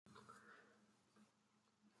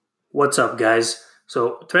What's up, guys?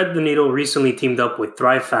 So, Thread the Needle recently teamed up with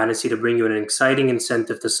Thrive Fantasy to bring you an exciting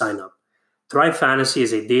incentive to sign up. Thrive Fantasy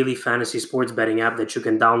is a daily fantasy sports betting app that you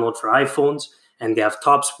can download for iPhones, and they have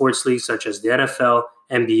top sports leagues such as the NFL,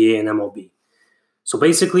 NBA, and MLB. So,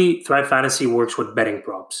 basically, Thrive Fantasy works with betting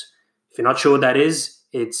props. If you're not sure what that is,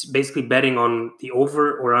 it's basically betting on the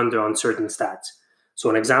over or under on certain stats. So,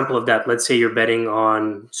 an example of that, let's say you're betting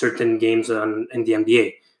on certain games in the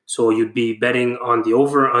NBA. So you'd be betting on the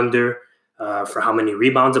over under for how many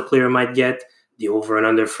rebounds a player might get, the over and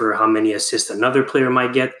under for how many assists another player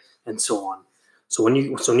might get, and so on. So when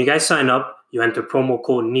you guys sign up, you enter promo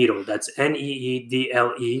code NEEDLE. That's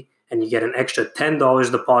NEEDLE, and you get an extra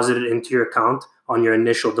 $10 deposited into your account on your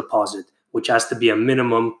initial deposit, which has to be a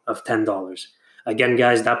minimum of $10. Again,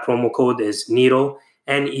 guys, that promo code is NEEDLE,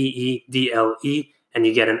 NEEDLE, and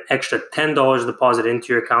you get an extra $10 deposit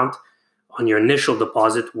into your account on your initial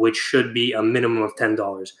deposit, which should be a minimum of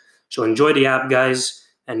 $10. So enjoy the app, guys,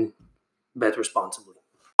 and bet responsibly.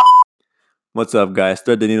 What's up, guys?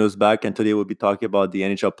 Thread the Needle's back, and today we'll be talking about the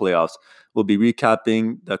NHL playoffs. We'll be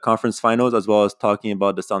recapping the conference finals as well as talking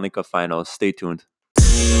about the Stanley Cup finals. Stay tuned.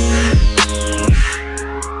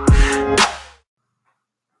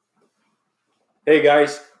 Hey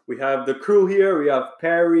guys, we have the crew here. We have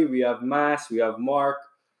Perry, we have Mas, we have Mark,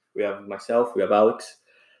 we have myself, we have Alex.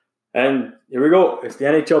 And here we go. It's the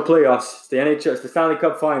NHL playoffs. It's the Stanley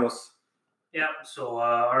Cup finals. Yeah, so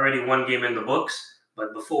already one game in the books.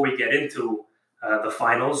 But before we get into the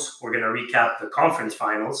finals, we're going to recap the conference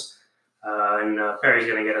finals. And Perry's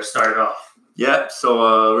going to get us started off. Yeah,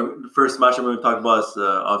 so the first matchup we're going to talk about is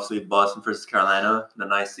obviously Boston versus Carolina, the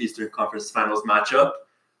nice Eastern Conference Finals matchup.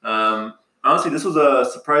 Honestly, this was a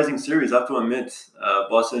surprising series, I have to admit.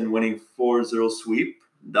 Boston winning 4-0 sweep.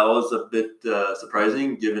 That was a bit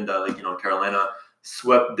surprising, given that Carolina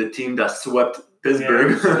swept the team that swept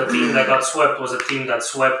Pittsburgh. Yeah, so the team that got swept was a team that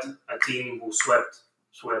swept a team who swept.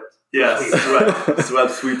 Yeah,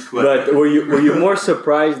 swept. But were you more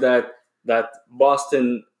surprised that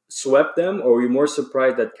Boston swept them, or were you more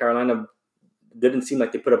surprised that Carolina didn't seem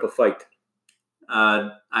like they put up a fight?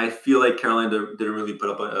 I feel like Carolina didn't really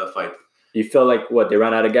put up a fight. You felt like they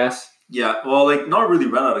ran out of gas? Yeah, well, not really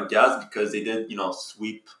ran out of gas because they did,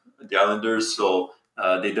 sweep the Islanders, so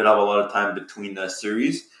they did have a lot of time between the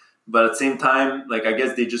series. But at the same time, I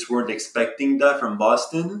guess they just weren't expecting that from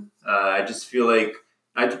Boston. I just feel like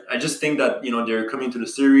I just think that they're coming to the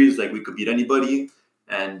series we could beat anybody,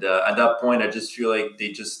 and at that point, I just feel like they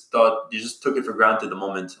just took it for granted the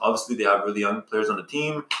moment. Obviously, they have really young players on the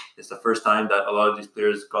team. It's the first time that a lot of these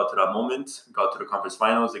players got to that moment, got to the conference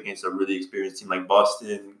finals against a really experienced team like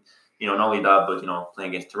Boston. Not only that, but playing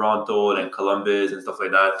against Toronto and Columbus and stuff like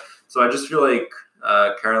that. So I just feel like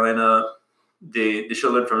Carolina, they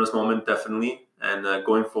should learn from this moment definitely, and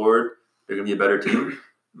going forward, they're gonna be a better team.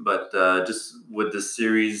 But just with this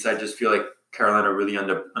series, I just feel like Carolina really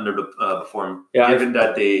underperformed. Yeah, given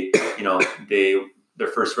that their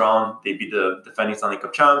first round they beat the defending Stanley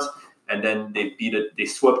Cup champs, and then they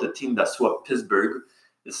swept the team that swept Pittsburgh.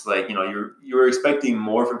 It's you were expecting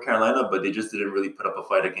more from Carolina, but they just didn't really put up a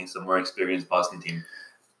fight against a more experienced Boston team.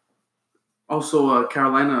 Also,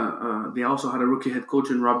 Carolina, they also had a rookie head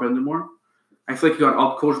coach in Rob Brind'Amour. I feel like he got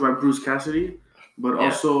out-coached by Bruce Cassidy, but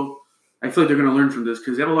also I feel like they're going to learn from this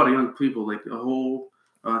because they have a lot of young people, like a whole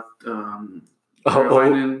and I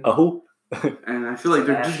feel like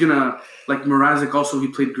they're just going to, like Mrazek also, he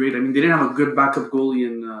played great. I mean, they didn't have a good backup goalie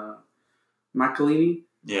in McElhinney.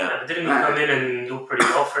 Yeah, didn't he come in and do pretty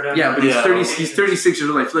well for them? Yeah, but he's 36 years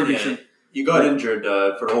old. I feel like they should. He got injured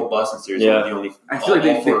for the whole Boston series. Yeah. The only I feel like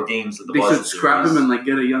all 4 games of the Boston series. They should scrap him and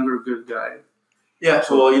get a younger good guy. Yeah,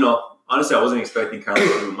 so honestly, I wasn't expecting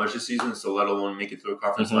Carolina to do much this season, so let alone make it through a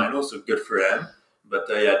conference final. So good for them. But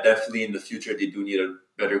definitely in the future they do need a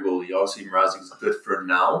better goalie. Obviously, Mrazek is good for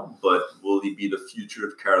now, but will he be the future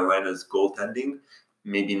of Carolina's goaltending?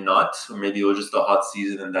 Maybe not, or maybe it was just a hot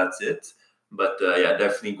season and that's it. But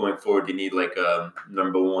definitely going forward, they need a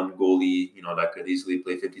number one goalie, that could easily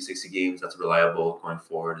play 50, 60 games. That's reliable going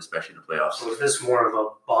forward, especially in the playoffs. So is this more of a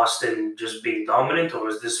Boston just being dominant, or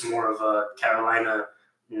is this more of a Carolina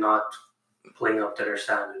not playing up to their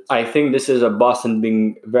standards? I think this is a Boston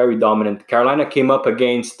being very dominant. Carolina came up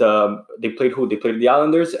against they played who? They played the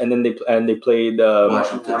Islanders, and then they played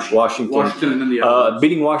Washington. And then the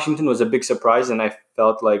beating Washington was a big surprise, and I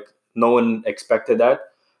felt like no one expected that.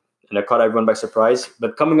 And it caught everyone by surprise.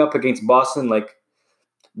 But coming up against Boston,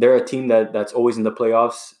 they're a team that's always in the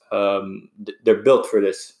playoffs. They're built for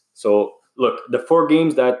this. So, look, the 4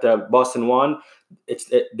 games that Boston won,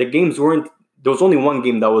 the games weren't there was only one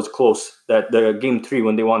game that was close, that the game 3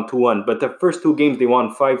 when they won 2-1. But the first 2 games they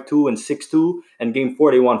won 5-2 and 6-2, and game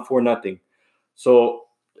 4 they won 4-0. So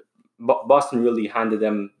Boston really handed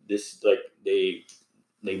them this, like they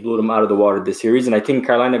blew them out of the water this series. And I think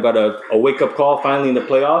Carolina got a wake up call finally in the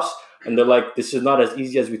playoffs, and they're like, this is not as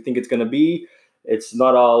easy as we think it's gonna be. It's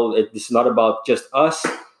not about just us.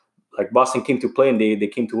 Like Boston came to play and they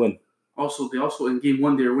came to win. Also, in game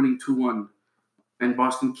 1 they were winning 2-1. And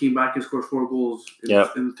Boston came back and scored 4 goals in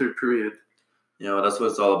the third period. That's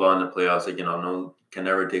what it's all about in the playoffs. Like, no can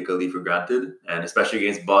never take a lead for granted. And especially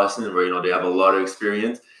against Boston, where, they have a lot of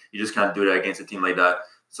experience. You just can't do that against a team like that.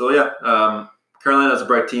 So, Carolina is a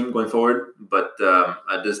bright team going forward. But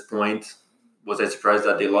at this point, was I surprised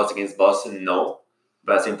that they lost against Boston? No.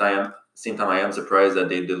 But at the same time, I am surprised that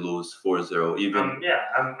they did lose 4-0.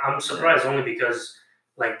 I'm surprised only because,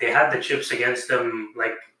 like, they had the chips against them.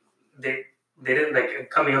 Like, they didn't, like,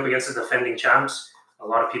 coming up against the defending champs. A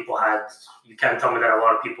lot of people you can't tell me that a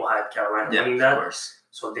lot of people had Carolina winning that. Of course.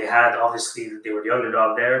 So they had, obviously, they were the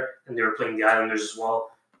underdog there, and they were playing the Islanders as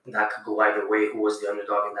well. And that could go either way, who was the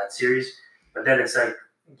underdog in that series. But then it's like,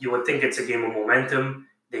 you would think it's a game of momentum.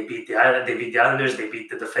 They beat the Islanders, they beat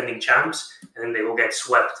the defending champs, and then they will get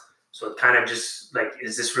swept. So it kind of just, like,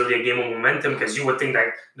 is this really a game of momentum? Because you would think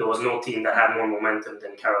that there was no team that had more momentum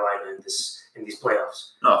than Carolina in these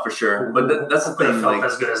playoffs. No, for sure. But that's the thing. Felt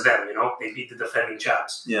as good as them, They beat the defending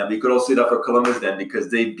champs. Yeah, we could also say that for Columbus then,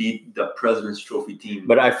 because they beat the President's Trophy team.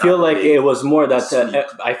 But I feel like it was more that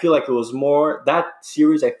that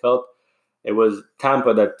series. I felt it was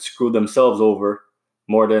Tampa that screwed themselves over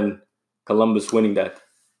more than Columbus winning that.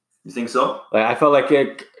 You think so? Like, I felt like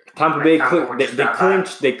Tampa Bay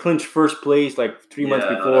they clinched first place like 3 months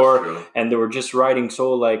before, and they were just riding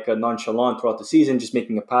so nonchalant throughout the season, just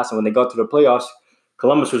making a pass. And when they got to the playoffs,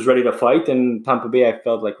 Columbus was ready to fight, and Tampa Bay, I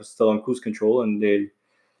felt like, was still on cruise control, and they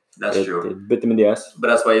bit them in the ass. But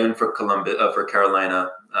that's why even for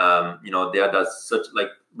Carolina, they had that such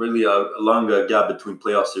really a long gap between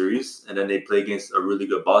playoff series, and then they play against a really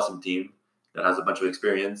good Boston team that has a bunch of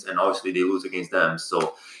experience, and obviously they lose against them.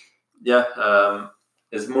 So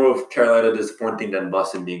it's more of Carolina disappointing than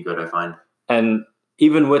Boston being good, I find. And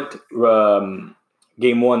even with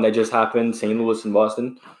game 1 that just happened, St. Louis and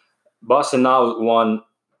Boston now won,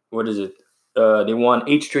 what is it? They won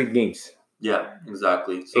 8 straight games. Yeah,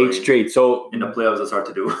 exactly. So 8 straight. So in the playoffs, that's hard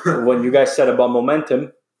to do. When you guys said about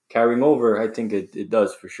momentum carrying over, I think it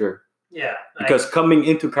does for sure. Yeah. Because coming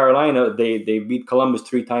into Carolina, they beat Columbus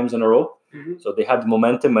 3 times in a row. Mm-hmm. So they had the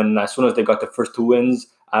momentum, and as soon as they got the first 2 wins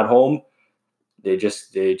at home, they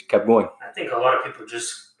kept going. I think a lot of people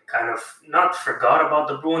just kind of not forgot about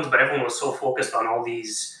the Bruins, but everyone was so focused on all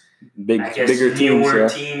these bigger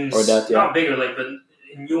teams, or that, not bigger, but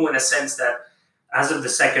new in a sense that as of the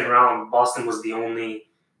second round, Boston was the only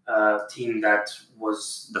team that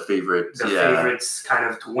was the favorite, favorites kind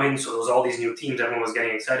of to win. So there was all these new teams. Everyone was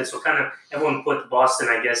getting excited. So kind of everyone put Boston,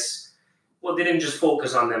 I guess. Well, they didn't just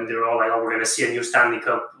focus on them. They were all like, "Oh, we're going to see a new Stanley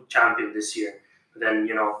Cup champion this year." But then,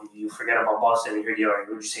 you forget about Boston, and here they are.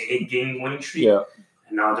 Would you say 8-game winning streak? Yeah.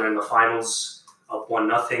 And now they're in the finals, up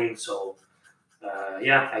 1-0. So,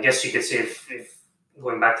 I guess you could say if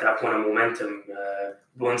going back to that point of momentum,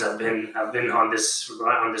 Bruins have been on this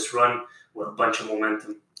run with a bunch of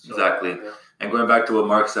momentum. So, exactly. Yeah. And going back to what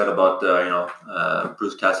Mark said about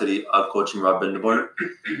Bruce Cassidy out coaching Rob Brind'Amour,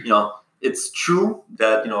 it's true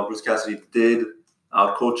that Bruce Cassidy did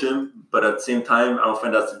out-coach him, but at the same time, I don't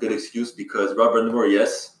find that's a good excuse because Rob Brind'Amour,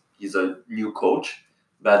 yes, he's a new coach,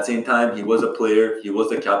 but at the same time, he was a player. He was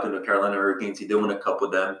the captain of Carolina Hurricanes. He did win a cup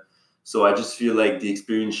with them. So I just feel like the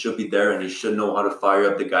experience should be there, and he should know how to fire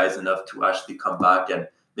up the guys enough to actually come back and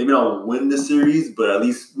maybe not win the series, but at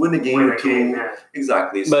least win a game or two. Yeah.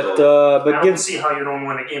 Exactly. But I don't see how you don't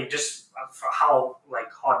win a game just for how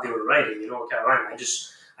hot they were riding. Carolina.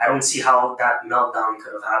 I don't see how that meltdown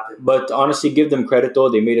could have happened. But honestly, give them credit though.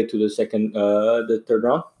 They made it to the third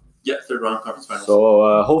round. Yeah, third round conference finals.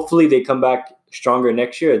 So hopefully they come back stronger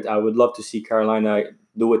next year. I would love to see Carolina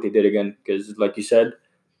do what they did again because, like you said,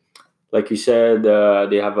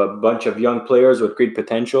 they have a bunch of young players with great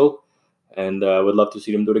potential, and I would love to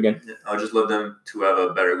see them do it again. Yeah, I would just love them to have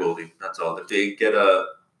a better goalie. That's all. If they get a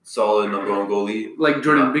solid number 1 goalie, like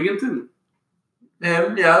Jordan Binghamton.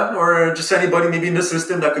 Yeah, or just anybody maybe in the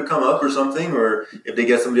system that could come up or something, or if they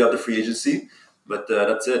get somebody out the free agency. But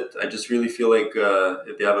that's it. I just really feel like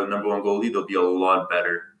if they have a number 1 goalie, they'll be a lot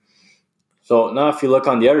better. So now if you look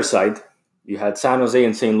on the other side, you had San Jose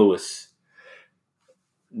and St. Louis.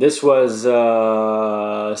 This was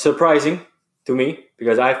surprising to me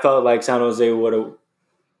because I felt like San Jose would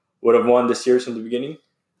have won the series from the beginning.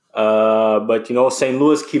 But St.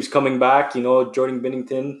 Louis keeps coming back. Jordan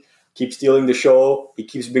Binnington keeps stealing the show. He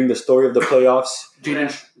keeps bringing the story of the playoffs.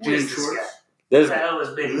 Jaden Who is this Schwartz. guy? Who There's the hell is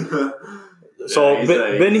Binnington? So he's like-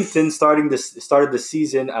 Binnington started the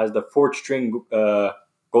season as the fourth string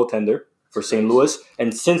goaltender for St. Louis,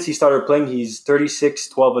 and since he started playing, he's 36,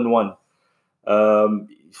 12 and 1.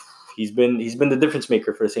 He's been the difference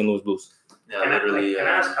maker for the St. Louis Blues. Yeah, Can I literally.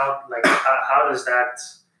 ask how does that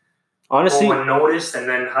Honestly, go unnoticed, and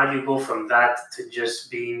then how do you go from that to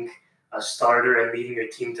just being a starter and leading your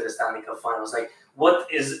team to the Stanley Cup Finals? Like, what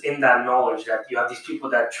is in that knowledge that you have these people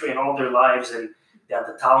that train all their lives and they have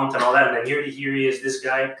the talent and all that, and then here he is, this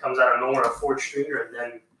guy comes out of nowhere, a fourth stringer, and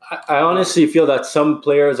then I honestly feel that some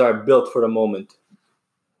players are built for the moment.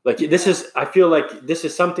 I feel like this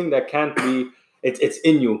is something that can't be. It's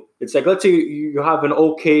in you. It's like, let's say you have an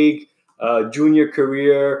okay junior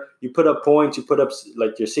career. You put up points. You put up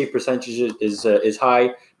like your save percentage is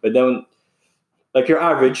high, but then like you're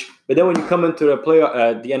average. But then when you come into the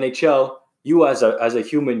the NHL, you as a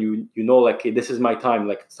human, you know like, hey, this is my time.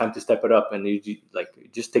 Like, it's time to step it up, and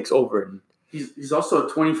it just takes over. And He's also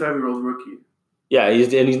a 25-year-old rookie. yeah,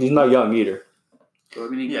 he's not young either. So, I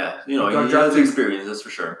mean, he Yeah, got he has drafted- experience, that's for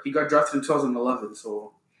sure. He got drafted in 2011,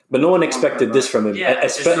 so But no one expected this from him. Yeah,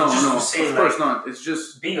 it's just- no, just of saying, course like, not. It's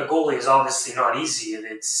just being a goalie is obviously not easy, and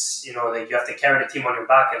it's like you have to carry the team on your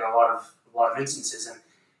back in a lot of instances. And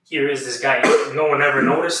here is this guy, no one ever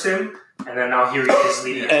noticed him, and then now here he is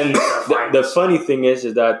leading. And the funny thing is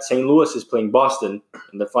that St. Louis is playing Boston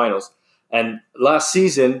in the finals. And last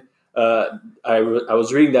season, I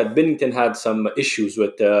was reading that Binnington had some issues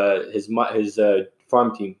with his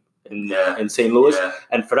farm team in St. Louis, Yeah.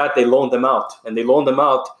 and for that they loaned him out. And they loaned him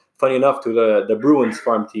out, funny enough, to the Bruins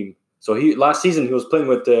farm team. So last season he was playing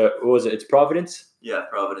with what was it? It's Providence. Yeah,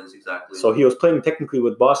 Providence, exactly. So he was playing technically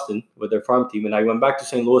with Boston with their farm team, and I went back to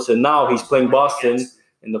St. Louis, and now he's playing Boston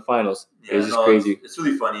in the finals. Yeah, It's just crazy. It's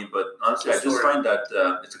really funny, but honestly, I It's a just story. find that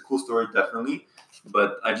it's a cool story, definitely.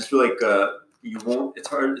 But I just feel like you won't. It's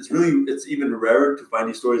hard. It's even rarer to find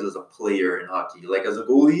these stories as a player in hockey. Like as a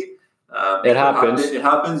goalie, It happens. It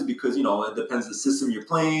happens because it depends the system you're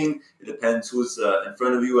playing. It depends who's in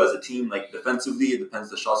front of you as a team. Like defensively, it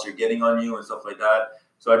depends the shots you're getting on you and stuff like that.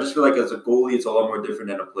 So I just feel like as a goalie, it's a lot more different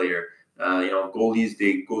than a player. Goalies,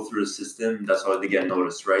 they go through a system. That's how they get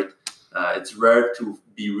noticed, right? It's rare to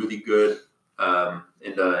be really good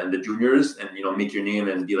in the juniors and make your name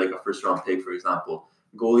and be like a first round pick, for example.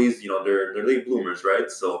 Goalies, they're late bloomers,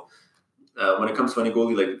 right? So when it comes to any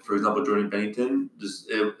goalie, like for example Jordan Bennington,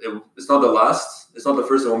 it's not the last, it's not the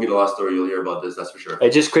first. It won't be the last story you'll hear about this. That's for sure.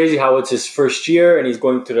 It's just crazy how it's his first year and he's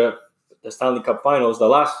going to the Stanley Cup Finals. The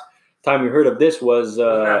last time you heard of this was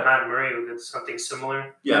Matt Murray who did something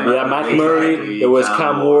similar. Yeah, Matt Murray. There was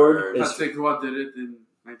Cam Ward. Patrick Roy did it in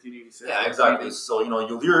 1986. Yeah, exactly. So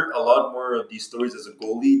you'll hear a lot more of these stories as a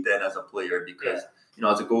goalie than as a player because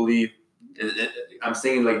as a goalie. I'm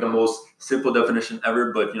saying like the most simple definition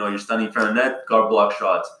ever, but you're standing in front of net, got block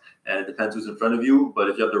shots, and it depends who's in front of you. But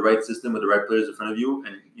if you have the right system with the right players in front of you,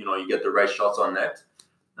 and you get the right shots on net,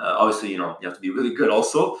 obviously you have to be really good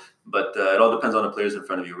also. But it all depends on the players in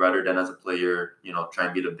front of you, rather than as a player, try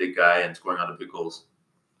and be the big guy and scoring on the big goals.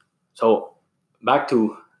 So back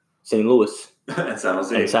to St. Louis and San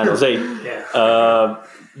Jose. Yeah.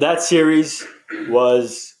 That series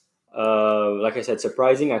was. Like I said,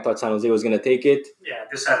 surprising. I thought San Jose was going to take it. Yeah,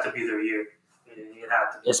 this had to be their year. It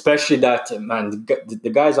had to be. Especially that, man, the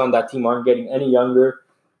guys on that team aren't getting any younger.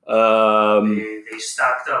 They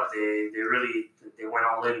stacked up. They went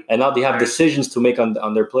all in. And now they have decisions to make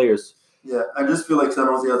on their players. Yeah, I just feel like San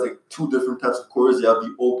Jose has like two different types of cores. You have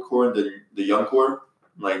the old core and the young core.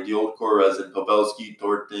 Like the old core as in Pavelski,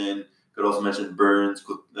 Thornton, could also mention Burns,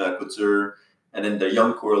 Couture. And then the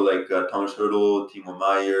young core like Thomas Hurdle, Timo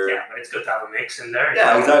Meyer. Yeah, but it's good to have a mix in there.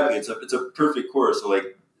 Yeah, exactly. It's a perfect core. So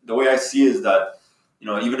like the way I see it is that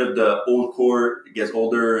even if the old core gets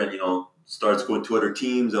older and starts going to other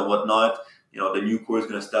teams and whatnot, the new core is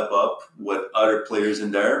going to step up with other players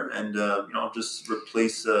in there and just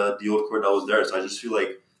replace the old core that was there. So I just feel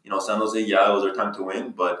like San Jose, it was their time to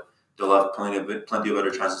win, but they'll have plenty of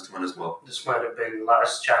other chances to win as well. This might have been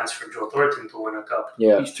last chance for Joe Thornton to win a cup.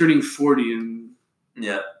 Yeah. He's turning 40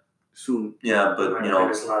 soon. Yeah, but Might have been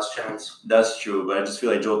his last chance. that's true. But I just feel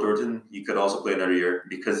like Joe Thornton, he could also play another year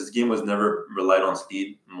because his game was never relied on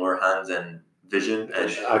speed, more hands and vision. And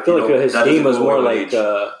I feel like his that game doesn't was go more with like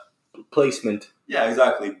age. placement. Yeah,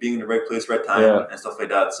 exactly. Being in the right place, right time, Yeah. and stuff like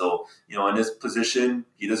that. So, in his position,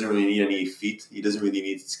 he doesn't really need any feet. He doesn't really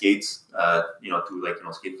need skates,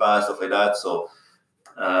 to skate fast, stuff like that. So,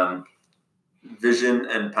 vision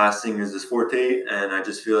and passing is his forte, and I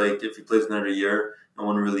just feel like if he plays another year, no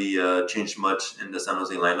one really changed much in the San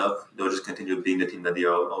Jose lineup. They'll just continue being the team that they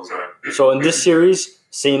always are. So in this series,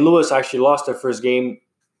 St. Louis actually lost their first game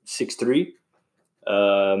 6-3.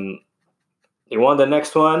 They won the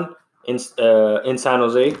next one in San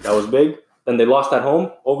Jose. That was big. Then they lost at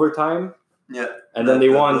home overtime. Yeah. And then they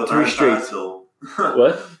won 3 straight.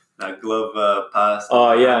 What? That glove pass.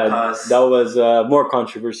 Oh, yeah. That was more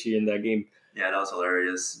controversy in that game. Yeah, that was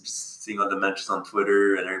hilarious. Just seeing all the mentions on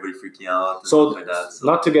Twitter and everybody freaking out. And So, stuff like that. So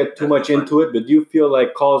not to get too much into it, but do you feel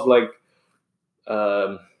like calls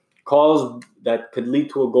that could lead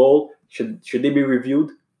to a goal, should they be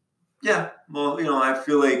reviewed? Yeah, well, I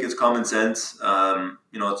feel like it's common sense.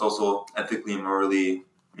 It's also ethically and morally,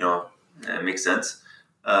 it makes sense.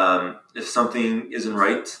 If something isn't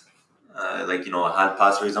right, like, a hand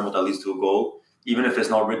pass, for example, that leads to a goal, even if it's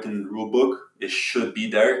not written in the rule book, it should be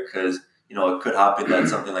there because, it could happen that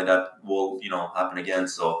something like that will, happen again.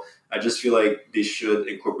 So I just feel like they should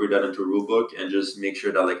incorporate that into a rule book and just make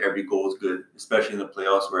sure that, like, every goal is good, especially in the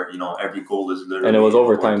playoffs where, every goal is literally And it was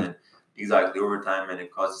important. overtime. Exactly, overtime, and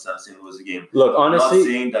it causes St. Louis a game. Look, honestly, I'm not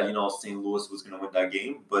saying that, St. Louis was going to win that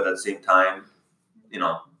game, but at the same time,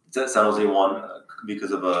 San Jose won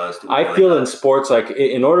because of a stupid I play feel like in that. sports, like,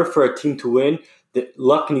 in order for a team to win, the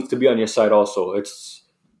luck needs to be on your side also. It's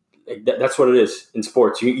like that's what it is in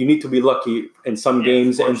sports. You need to be lucky in some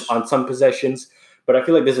games of and course. on some possessions. But I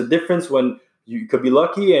feel like there's a difference when you could be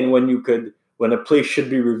lucky and when a play should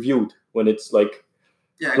be reviewed. When it's like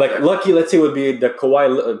lucky, let's say would be the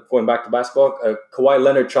Kawhi, going back to basketball, Kawhi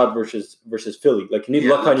Leonard shot versus Philly. Like, you need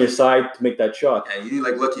luck on your side to make that shot. Yeah, you need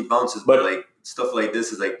like lucky bounces, but like stuff like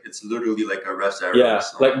this is like it's literally like a ref's error. Yeah,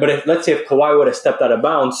 so. but let's say if Kawhi would have stepped out of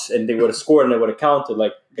bounds and they would have scored and it would have counted,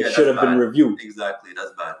 like it should have been reviewed. Exactly,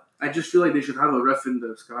 that's bad. I just feel like they should have a ref in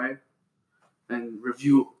the sky and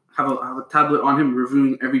have a tablet on him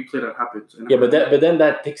reviewing every play that happens. Yeah, but then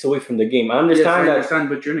that takes away from the game. I understand yes, I understand,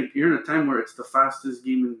 but you're in a time where it's the fastest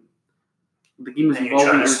game the game is And you're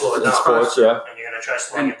evolving. trying to slow it down. Sports, yeah. And you're going to try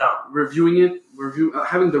slowing it down.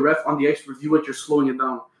 Having the ref on the ice review it, you're slowing it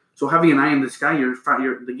down. So having an eye in the sky,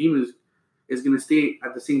 the game is going to stay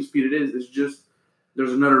at the same speed it is. It's just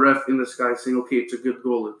there's another ref in the sky saying, okay, it's a good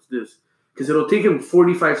goal. It's this. Because it'll take him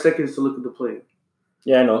 45 seconds to look at the play.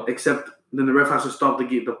 Yeah, I know. Except then the ref has to stop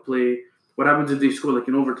the play. What happens if they score like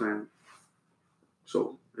in overtime?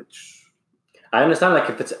 So I understand, like,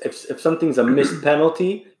 if something's a missed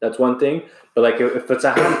penalty, that's one thing. But like if it's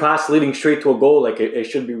a hand pass leading straight to a goal, like it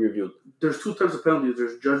should be reviewed. There's 2 types of penalties.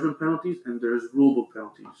 There's judgment penalties and there's rulebook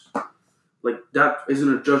penalties. Like, that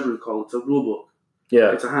isn't a judgment call; it's a rulebook.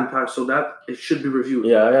 Yeah, It's a hand pass, so that it should be reviewed.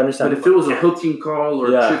 yeah, I understand. But if it was a hooking call or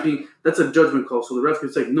Yeah. tripping, that's a judgment call. So the ref can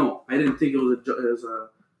say, no, I didn't think it was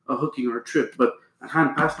a hooking or a trip. But a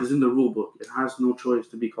hand pass is in the rule book. It has no choice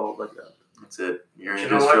to be called like that. That's it. You're You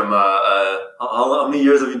in know this what? from how many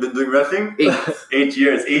years have you been doing reffing? 8. 8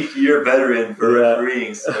 years. 8-year veteran for Yeah.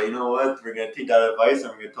 refereeing. So you know what? We're gonna take that advice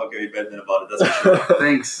and we're gonna talk to Eddie Bedman about it. That's for sure.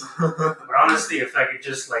 Thanks. But honestly, if I could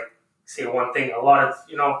just say one thing, a lot of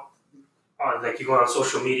you go on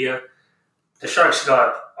social media, the Sharks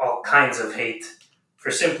got all kinds of hate for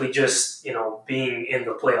simply just being in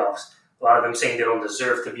the playoffs. A lot of them saying they don't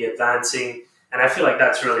deserve to be advancing, and I feel like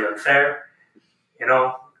that's really unfair.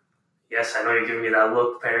 Yes, I know you're giving me that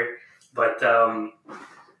look, Perry, but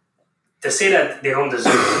to say that they don't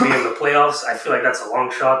deserve to be in the playoffs, I feel like that's a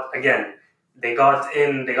long shot. Again, they got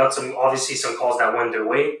some calls that went their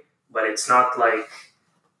way, but it's not like,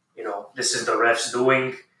 this is the refs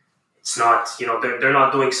doing. It's not, they're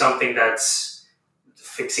not doing something that's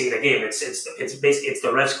fixing the game. It's basically it's the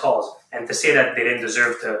refs' calls. And to say that they didn't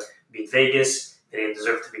deserve to beat Vegas, they didn't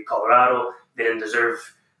deserve to beat Colorado, they didn't deserve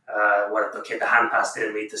the hand pass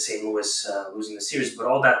didn't lead to St. Louis losing the series. But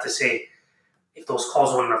all that to say, if those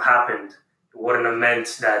calls wouldn't have happened, it wouldn't have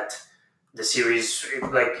meant that the series,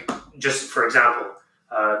 just for example,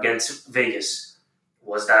 against Vegas,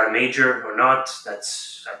 was that a major or not? I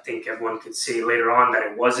think everyone could say later on that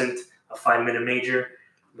it wasn't a 5-minute major.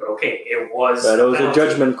 But okay, it was. But it was a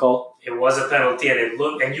judgment call. It was a penalty, and it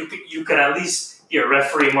looked, and you could at least, your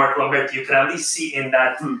referee Mark Lambert, you could at least see in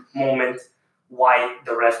that moment why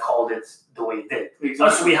the ref called it the way it did. Exactly.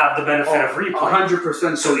 Us, we have the benefit of replay.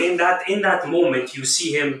 100%. So in that moment, you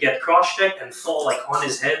see him get cross-checked and fall on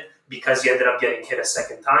his head because he ended up getting hit a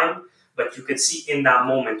second time. But you could see in that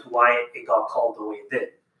moment why it got called the way it did.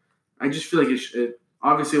 I just feel like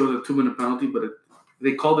obviously it was a 2-minute penalty, but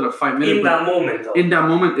they called it a 5-minute. In that moment, though. In that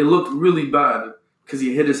moment, it looked really bad because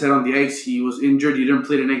he hit his head on the ice. He was injured. He didn't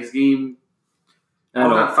play the next game.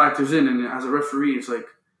 All that factors in, and as a referee, it's like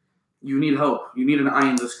you need help. You need an eye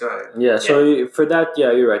in the sky. Yeah, so for that,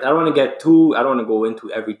 yeah, you're right. I don't want to go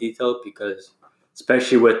into every detail because,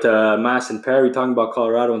 especially with Mass and Perry talking about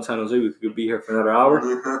Colorado and San Jose, we could be here for another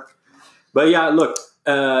hour. But yeah, look.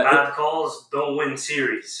 Bad calls don't win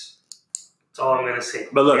series. That's all I'm going to say.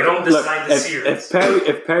 But look, they don't decide the series.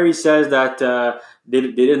 If Perry says that they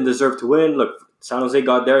didn't deserve to win, look, San Jose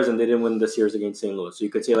got theirs and they didn't win the series against St. Louis. So you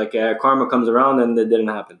could say like karma comes around and it didn't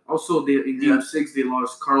happen. Also, in Game 6 they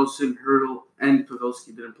lost Carlson, Hurdle, and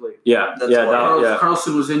Pavelski didn't play. Yeah,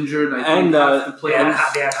 Carlson was injured. I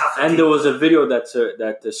think there was a video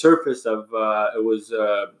that surfaced of it was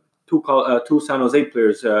two San Jose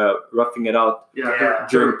players roughing it out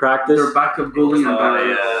during practice. Their backup goalie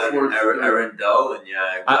and Aaron Dell and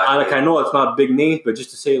exactly. I know it's not big names, but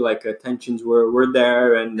just to say like tensions were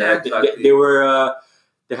there and they were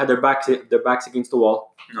they had their backs against the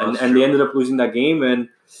wall and they ended up losing that game and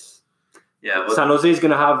San Jose is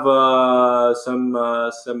gonna have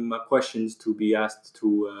some questions to be asked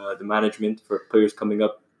to the management for players coming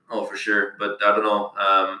up. Oh, for sure, but I don't know.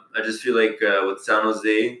 I just feel like with San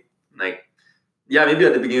Jose. Maybe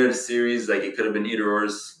at the beginning of the series, like it could have been either or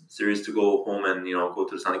series to go home and go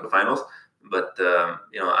to the Stanley Cup Finals. But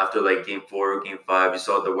after like Game 4, Game 5, you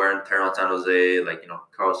saw the wear and tear on San Jose. Like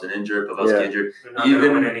Carlson injured, Pavelski injured.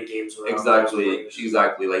 Even win any games exactly.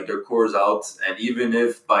 Like their core's out, and even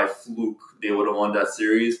if by fluke they would have won that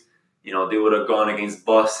series, they would have gone against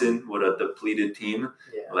Boston with a depleted team.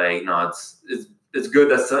 Yeah. Like it's good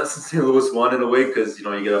that St. Louis won in a way because you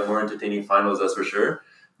get a more entertaining finals, that's for sure.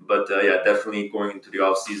 But definitely going into the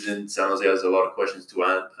offseason, San Jose has a lot of questions to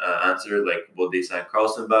answer. Like, will they sign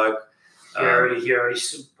Carlson back? He already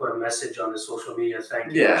put a message on his social media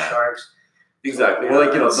thanking the Sharks. Exactly. So,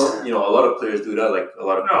 a lot of players do that. Like a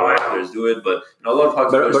lot of players do it, but a lot of hockey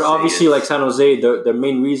players. But obviously, like San Jose, the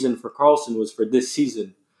main reason for Carlson was for this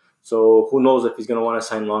season. So who knows if he's going to want to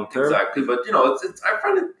sign long term? Exactly, but I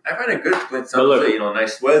find it good to play in San Jose.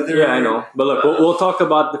 Nice weather. Yeah, I know. But look, we'll talk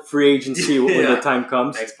about the free agency when the time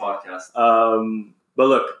comes. Next podcast. But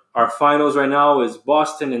look, our finals right now is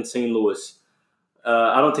Boston and St. Louis.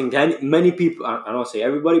 I don't think many people. I don't say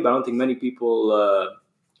everybody, but I don't think many people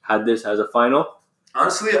had this as a final.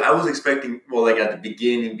 Honestly, I was expecting at the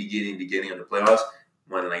beginning of the playoffs.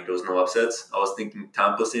 When there was no upsets, I was thinking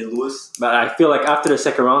Tampa, St. Louis. But I feel like after the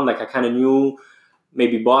second round, I kind of knew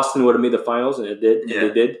maybe Boston would have made the finals, and it did. Yeah. And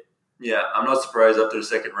they did. Yeah, I'm not surprised after the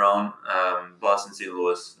second round, Boston, St.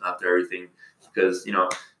 Louis, after everything, because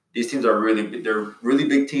these teams are they're really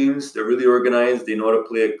big teams. They're really organized. They know how to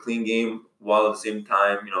play a clean game while at the same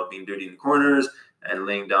time, being dirty in the corners and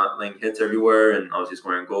laying hits everywhere, and obviously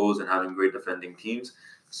scoring goals and having great defending teams.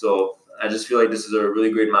 So I just feel like this is a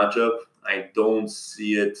really great matchup. I don't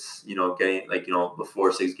see it, getting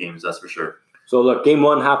before 6 games. That's for sure. So look, Game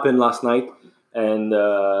 1 happened last night, and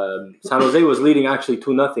San Jose was leading actually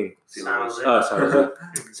 2-0.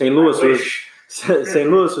 St.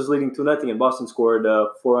 Louis was leading 2-0, and Boston scored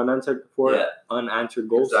 4 unanswered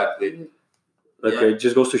goals. Exactly. It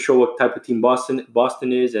just goes to show what type of team Boston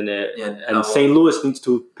is, and St. Louis needs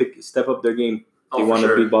to step up their game. They want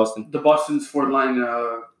to beat Boston. The Boston's forward line.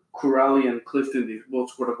 Corrali and Clifton, they both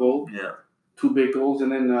scored a goal. Yeah. 2 big goals.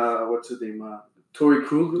 And then, what's his name? Torrey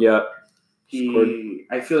Krug. Yeah.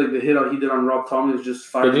 I feel like the hit he did on Rob Thomas just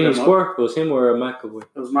fired him up. Did he score? It was him or McAvoy?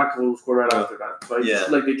 It was McAvoy who scored right after that. So I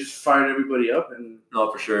just they just fired everybody up.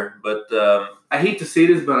 No, for sure. But I hate to say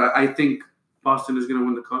this, but I think Boston is going to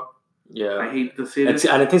win the cup. Yeah, I hate to say this.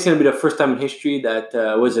 And I think it's going to be the first time in history that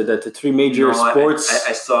that the 3 major sports.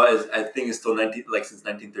 I saw it. I think it's still since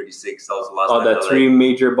 1936. That was the last time. That 3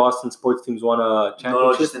 major Boston sports teams won a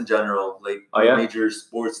championship. No, just in general, major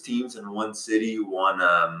sports teams in one city won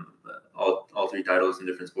all 3 titles in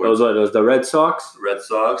different sports. It was the Red Sox,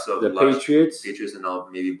 the Patriots, and now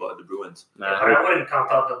maybe the Bruins. I wouldn't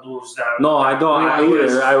count out the Blues. No, I don't.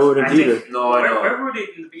 I wouldn't either. No, I know. Where were they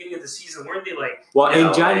in the beginning of the season? Weren't they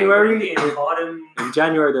in January? Bottom. In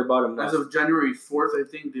January, they're bottom. As of January 4th, I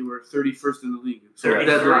think they were 31st in the league. So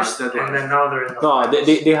deadline. And then now they're in the finals.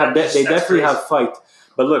 They definitely have fight.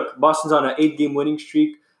 But look, Boston's on an 8-game winning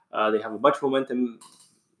streak. They have a bunch of momentum.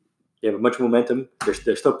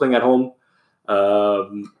 They're still playing at home.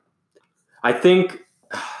 I think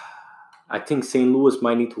St. Louis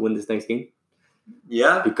might need to win this next game.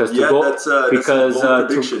 Yeah, because to go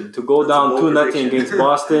down 2-0 against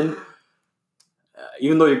Boston,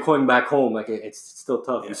 even though you're going back home, it's still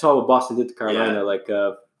tough. Yeah. You saw what Boston did to Carolina.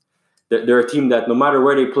 Yeah. They're a team that no matter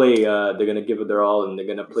where they play, they're gonna give it their all, and they're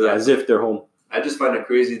gonna play as if they're home. I just find it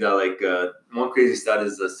crazy that one crazy stat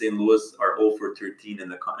is St. Louis are 0 for 13 in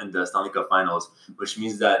the Stanley Cup Finals, which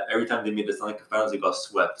means that every time they made the Stanley Cup Finals, they got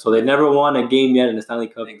swept. So they never won a game yet in the Stanley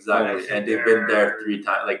Cup. Exactly, and they've been there 3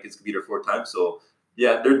 times. Like it's gonna be their 4th time. So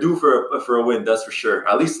yeah, they're due for a win. That's for sure.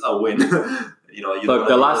 At least a win. Look,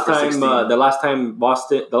 the last time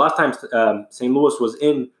St. Louis was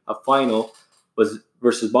in a final was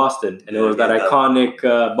versus Boston, and it was that iconic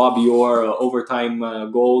Bobby Orr overtime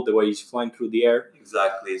goal, the way he's flying through the air.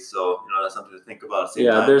 Exactly. So that's something to think about. At the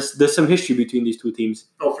same time. There's some history between these two teams.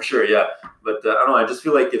 Oh, for sure, yeah. But I don't know. I just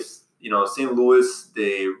feel like if St. Louis,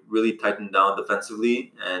 they really tightened down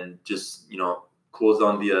defensively and just closed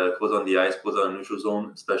on the ice, closed on the neutral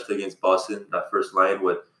zone, especially against Boston. That first line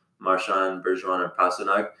with Marchand, Bergeron, and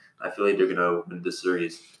Pasternak, I feel like they're gonna win this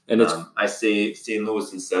series. And I say St.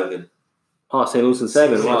 Louis in 7. Oh, St. Louis in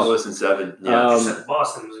 7. Wow. St. Louis in 7. Yeah. I said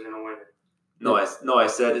Boston was gonna win it. No, I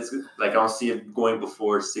said it's like I don't see it going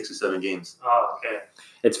before 6 or 7 games. Oh, okay.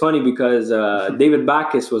 It's funny because David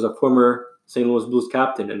Backes was a former St. Louis Blues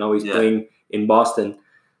captain, and now he's playing in Boston.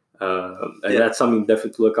 And that's something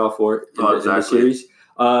definitely to look out for in the series.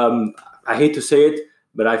 I hate to say it,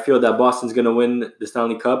 but I feel that Boston's going to win the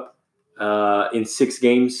Stanley Cup in 6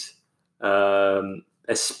 games,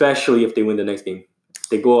 especially if they win the next game. If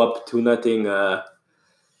they go up 2-0.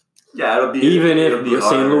 It'll be even if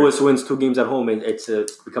St. Louis wins 2 games at home,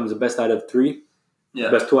 it becomes the best out of 3.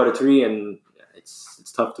 Yeah, best 2 out of 3, and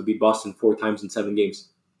it's tough to beat Boston 4 times in 7 games.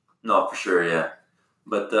 No, for sure, yeah.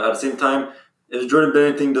 But at the same time, if Jordan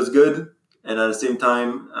Binnington does good, and at the same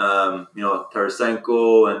time,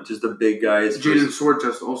 Tarasenko and just the big guys. Jaden Schwartz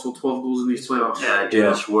has also 12 goals in these playoffs. Yeah,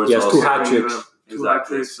 Jaden Schwartz. He has 2 hat tricks.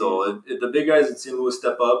 Exactly. So if the big guys in St. Louis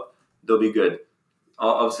step up, they'll be good.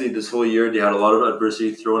 Obviously, this whole year, they had a lot of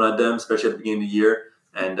adversity thrown at them, especially at the beginning of the year.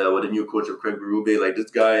 And with the new coach of Craig Berube, like this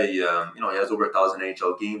guy, he has over 1,000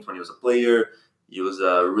 NHL games when he was a player. He was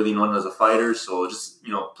really known as a fighter. So just,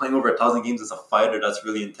 playing over 1,000 games as a fighter, that's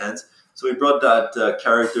really intense. So he brought that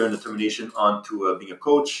character and determination onto being a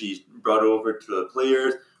coach. He brought it over to the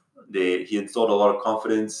players. He installed a lot of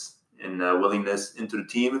confidence and willingness into the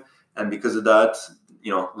team. And because of that,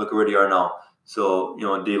 look at where they are now. So,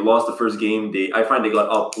 they lost the first game. I find they got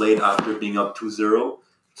outplayed after being up 2-0.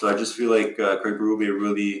 So I just feel like Craig Berube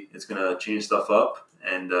really is going to change stuff up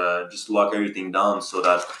and just lock everything down so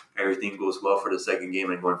that everything goes well for the second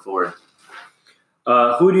game and going forward.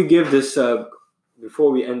 Who do you give this,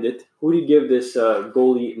 before we end it, who do you give this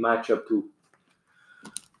goalie matchup to?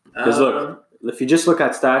 Because look, if you just look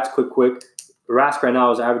at stats, quick, Rask right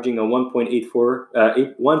now is averaging a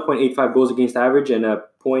 1.85 goals against average and a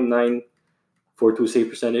 .942 save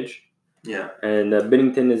percentage. Yeah. And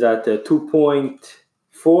Binnington is at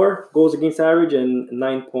 2.4 goals against average and a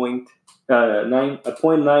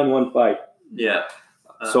 .915. Yeah.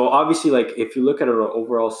 So obviously, if you look at it on an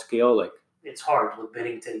overall scale, it's hard with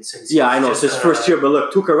Binnington since I know it's his first year, but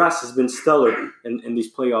look, Tuukka Rask has been stellar in these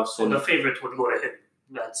playoffs. So the favorite would go to him.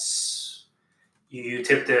 That's you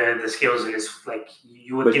tip the scales in his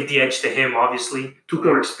you would give the edge to him. Obviously,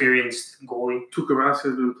 more experienced goalie. Tuukka Rask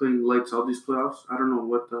has been playing lights out these playoffs. I don't know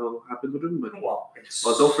what the hell happened with him, but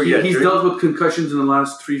don't forget he's dealt with concussions in the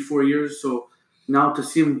last 3-4 years. So now to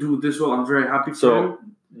see him do this well, I'm very happy for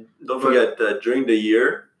him. Don't forget that during the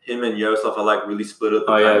year, him and Yaroslav Halak really split up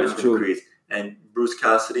the time between crease. And Bruce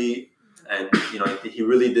Cassidy, and he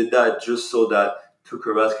really did that just so that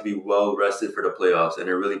Tuukka Rask could be well rested for the playoffs, and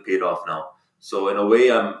it really paid off now. So in a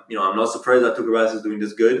way, I'm not surprised that Tuukka Rask is doing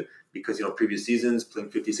this good because previous seasons playing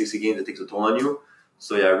 50-60 games, it takes a toll on you.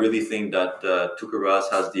 So yeah, I really think that Tuukka Rask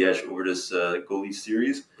has the edge over this goalie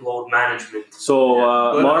series. Load management. So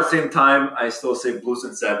but Mark, at the same time, I still say Blues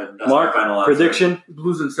in 7. That's Mark, my final answer. prediction.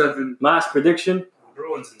 Blues in 7. Mass prediction.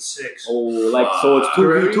 Bruins in 6. Oh, so it's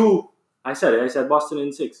 2v2. I said it. I said Boston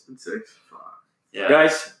in 6. In 6. Yeah.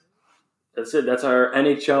 Guys, that's it. That's our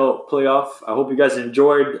NHL playoff. I hope you guys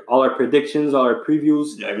enjoyed all our predictions, all our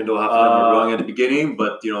previews. Yeah, even though half of them were wrong at the beginning,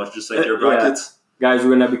 but it's just like their brackets. Guys,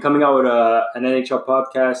 we're gonna be coming out with an NHL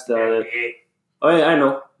podcast. NBA. Oh yeah, I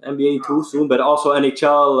know NBA too soon, but also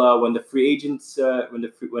NHL when the free agents when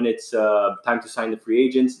it's time to sign the free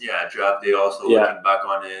agents. Yeah, draft day also looking back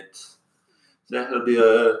on it. Yeah, it'll be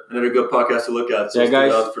another good podcast to look at. So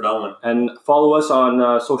guys, out for that one. And follow us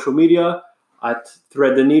on social media at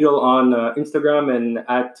Thread the Needle on Instagram and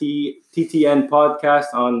at TTN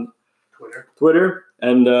Podcast on Twitter.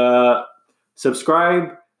 And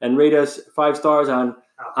subscribe and rate us 5 stars on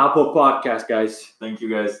Apple Podcast, guys. Thank you,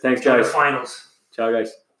 guys. Thanks, guys. Finals. Ciao,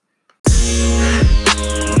 guys.